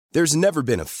There's never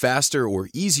been a faster or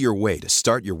easier way to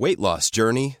start your weight loss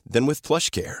journey than with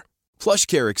PlushCare.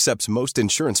 PlushCare accepts most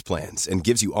insurance plans and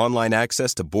gives you online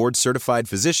access to board-certified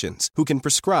physicians who can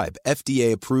prescribe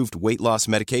FDA-approved weight loss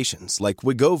medications like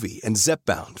Wegovy and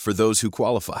Zepbound for those who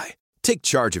qualify. Take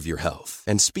charge of your health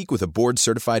and speak with a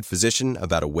board-certified physician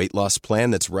about a weight loss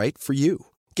plan that's right for you.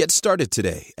 Get started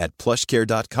today at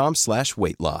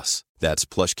plushcare.com/weight loss. That's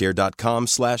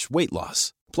plushcare.com/weight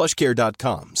loss.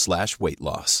 plushcare.com/weight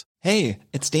loss. Hey,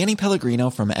 it's Danny Pellegrino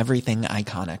from Everything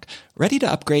Iconic. Ready to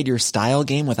upgrade your style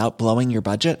game without blowing your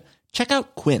budget? Check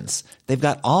out Quince. They've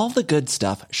got all the good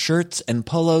stuff, shirts and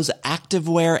polos,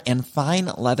 activewear, and fine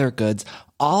leather goods,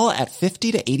 all at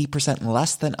 50 to 80%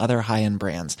 less than other high-end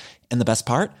brands. And the best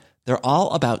part? They're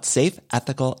all about safe,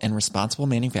 ethical, and responsible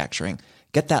manufacturing.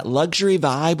 Get that luxury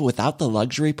vibe without the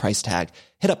luxury price tag.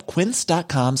 Hit up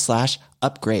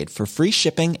quince.com/upgrade for free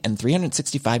shipping and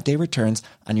 365-day returns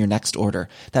on your next order.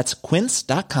 That's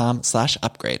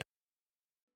quince.com/upgrade.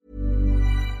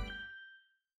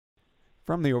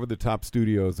 From the Over the Top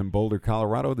Studios in Boulder,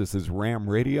 Colorado, this is Ram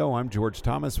Radio. I'm George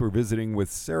Thomas. We're visiting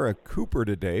with Sarah Cooper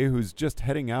today, who's just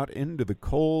heading out into the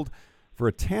cold for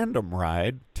a tandem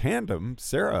ride. Tandem,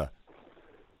 Sarah.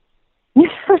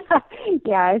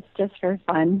 Yeah, it's just for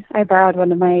fun. I borrowed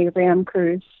one of my Ram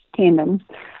Cruise tandems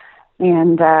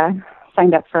and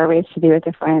signed up for a race to do with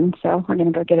a friend. So we're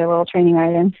going to go get a little training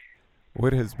ride in.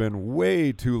 What has been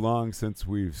way too long since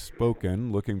we've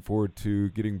spoken. Looking forward to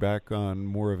getting back on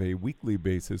more of a weekly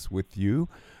basis with you.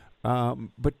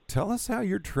 But tell us how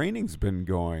your training's been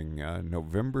going.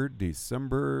 November,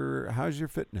 December, how's your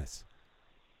fitness?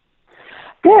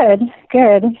 Good.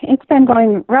 It's been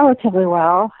going relatively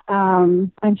well.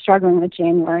 I'm struggling with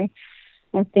January.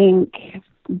 I think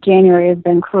January has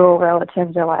been cruel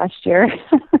relative to last year.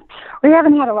 We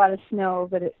haven't had a lot of snow,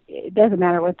 but it doesn't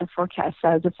matter what the forecast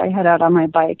says. If I head out on my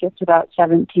bike, it's about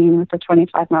 17 with a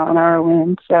 25-mile-an-hour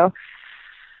wind. So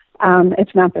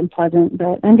it's not been pleasant,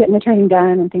 but I'm getting the training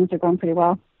done and things are going pretty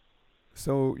well.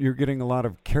 So you're getting a lot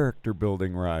of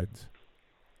character-building rides.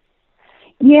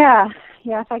 Yeah,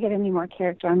 if I get any more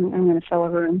character, I'm going to fill a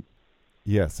room.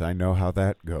 Yes, I know how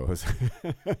that goes.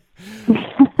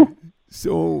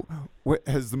 So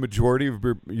has the majority of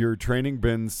your training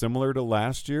been similar to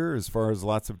last year as far as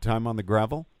lots of time on the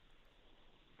gravel?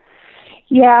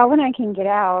 Yeah, when I can get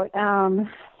out.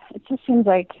 It just seems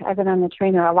like I've been on the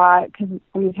trainer a lot because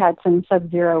we've had some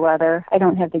sub-zero weather. I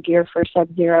don't have the gear for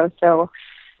sub-zero, so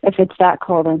if it's that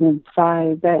cold, I'm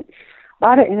inside. But a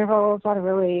lot of intervals, a lot of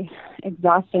really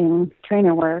exhausting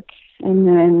trainer work. And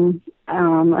then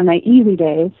on my easy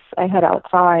days, I head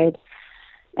outside.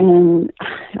 And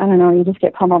I don't know, you just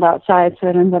get pummeled outside, so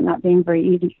it ends up not being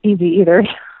very easy either.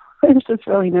 There's just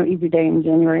really no easy day in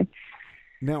January.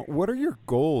 Now, what are your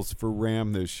goals for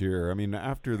RAM this year? I mean,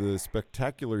 after the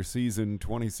spectacular season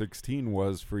 2016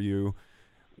 was for you,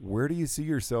 where do you see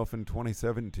yourself in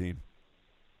 2017?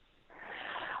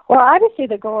 Well, obviously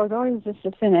the goal is always just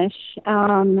to finish.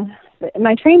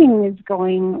 My training is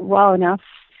going well enough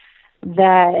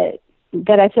that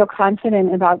I feel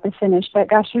confident about the finish. But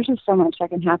gosh, there's just so much that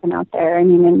can happen out there. I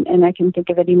mean, and I can think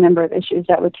of any number of issues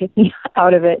that would take me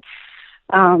out of it.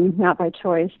 Not by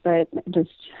choice, but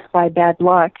just by bad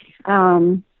luck.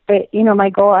 But, my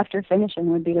goal after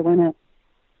finishing would be to win it.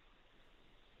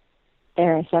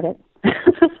 There, I said it.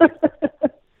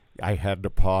 I had to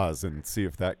pause and see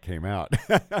if that came out.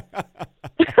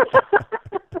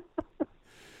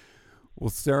 Well,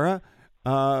 Sarah,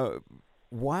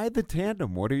 why the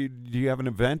tandem? Do you have an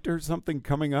event or something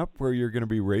coming up where you're going to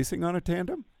be racing on a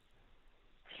tandem?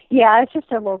 Yeah, it's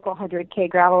just a local 100K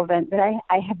gravel event, but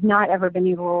I have not ever been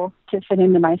able to fit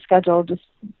into my schedule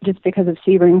just because of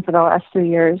Sebring for the last 3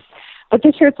 years. But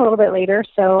this year it's a little bit later,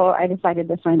 so I decided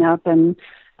to sign up, and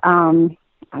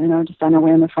I don't know, just on a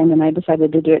whim, a friend and I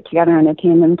decided to do it together on a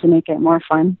tandem to make it more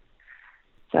fun.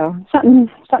 So something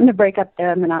to break up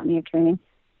the monotony of training.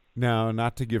 Now,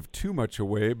 not to give too much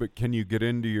away, but can you get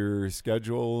into your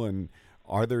schedule, and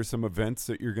are there some events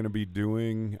that you're going to be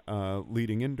doing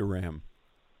leading into RAM?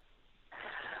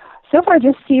 So far,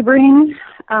 just Sebring,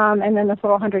 and then this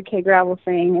little 100K gravel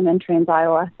thing, and then Trans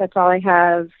Iowa. That's all I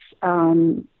have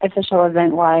official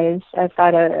event-wise. I've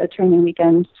got a training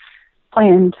weekend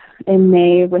planned in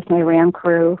May with my RAM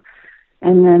crew,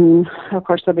 and then, of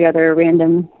course, there'll be other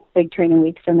random big training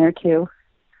weeks in there, too.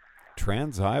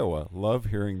 Trans Iowa. Love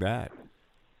hearing that.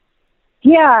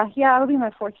 Yeah, it'll be my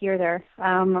 4th year there.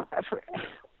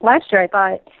 Last year, I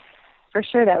thought for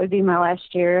sure that would be my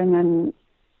last year, and then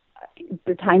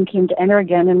the time came to enter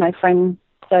again, and my friend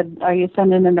said, "Are you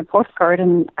sending in a postcard?"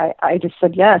 And I just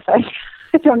said yes. I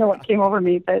don't know what came over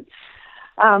me, but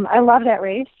I love that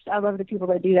race. I love the people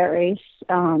that do that race.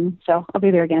 So I'll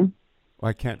be there again. Well,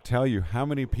 I can't tell you how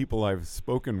many people I've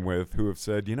spoken with who have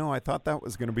said, I thought that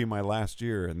was going to be my last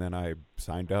year, and then I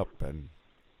signed up, and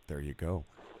there you go.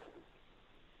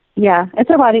 Yeah, it's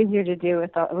a lot easier to do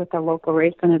with a local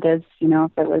race than it is,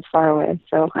 if it was far away.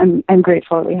 So I'm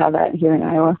grateful that we have that here in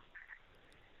Iowa.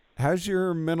 How's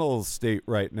your mental state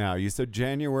right now? You said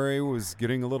January was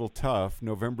getting a little tough.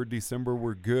 November, December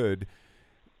were good.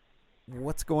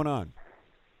 What's going on?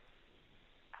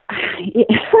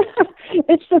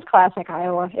 It's just classic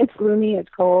Iowa. It's gloomy. It's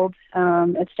cold.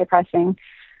 It's depressing.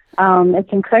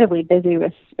 It's incredibly busy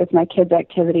with my kids'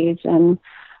 activities, and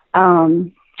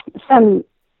some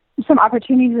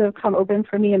opportunities have come open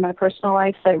for me in my personal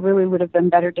life that really would have been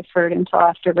better deferred until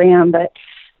after RAM. But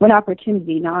when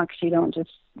opportunity knocks, you don't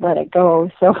just let it go.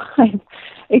 So I'm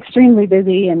extremely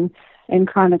busy and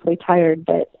chronically tired,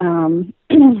 but I'm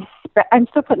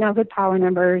still putting out good power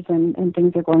numbers and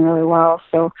things are going really well.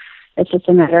 So it's just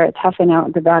a matter of toughing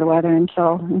out the bad weather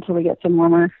until we get some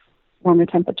warmer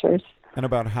temperatures. And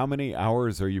about how many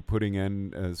hours are you putting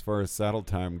in as far as saddle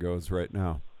time goes right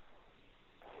now?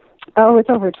 Oh, it's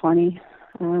over 20.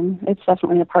 It's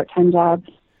definitely a part-time job.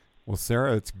 Well,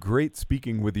 Sarah, it's great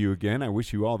speaking with you again. I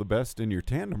wish you all the best in your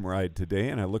tandem ride today,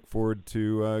 and I look forward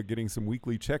to getting some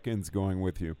weekly check-ins going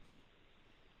with you.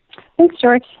 Thanks,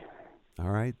 George. All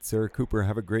right, Sarah Cooper,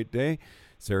 have a great day.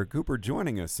 Sarah Cooper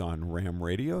joining us on RAM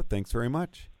Radio. Thanks very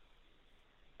much.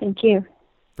 Thank you.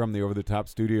 From the Over the Top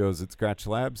studios at Scratch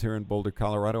Labs here in Boulder,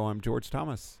 Colorado, I'm George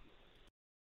Thomas.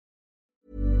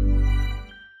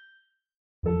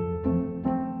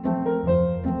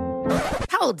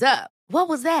 Hold up. What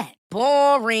was that?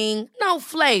 Boring. No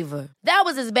flavor. That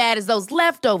was as bad as those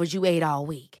leftovers you ate all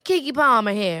week. Keke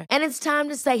Palmer here, and it's time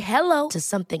to say hello to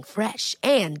something fresh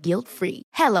and guilt-free.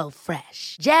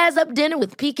 HelloFresh. Jazz up dinner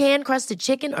with pecan-crusted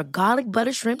chicken or garlic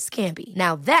butter shrimp scampi.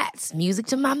 Now that's music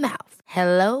to my mouth.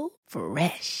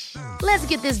 HelloFresh. Let's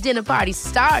get this dinner party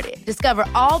started. Discover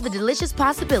all the delicious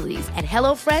possibilities at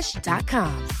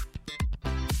HelloFresh.com.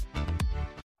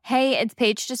 Hey, it's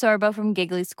Paige DeSorbo from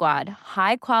Giggly Squad.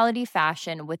 High quality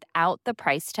fashion without the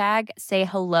price tag. Say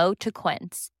hello to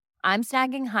Quince. I'm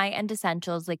snagging high-end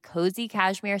essentials like cozy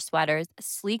cashmere sweaters,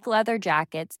 sleek leather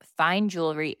jackets, fine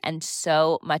jewelry, and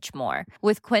so much more.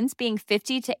 With Quince being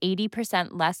 50 to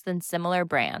 80% less than similar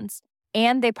brands.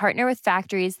 And they partner with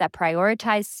factories that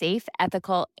prioritize safe,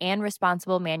 ethical, and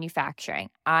responsible manufacturing.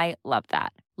 I love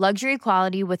that. Luxury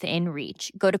quality within reach.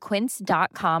 Go to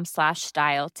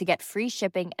quince.com/style to get free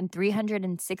shipping and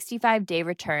 365-day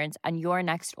returns on your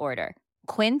next order.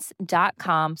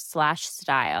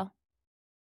 Quince.com/style.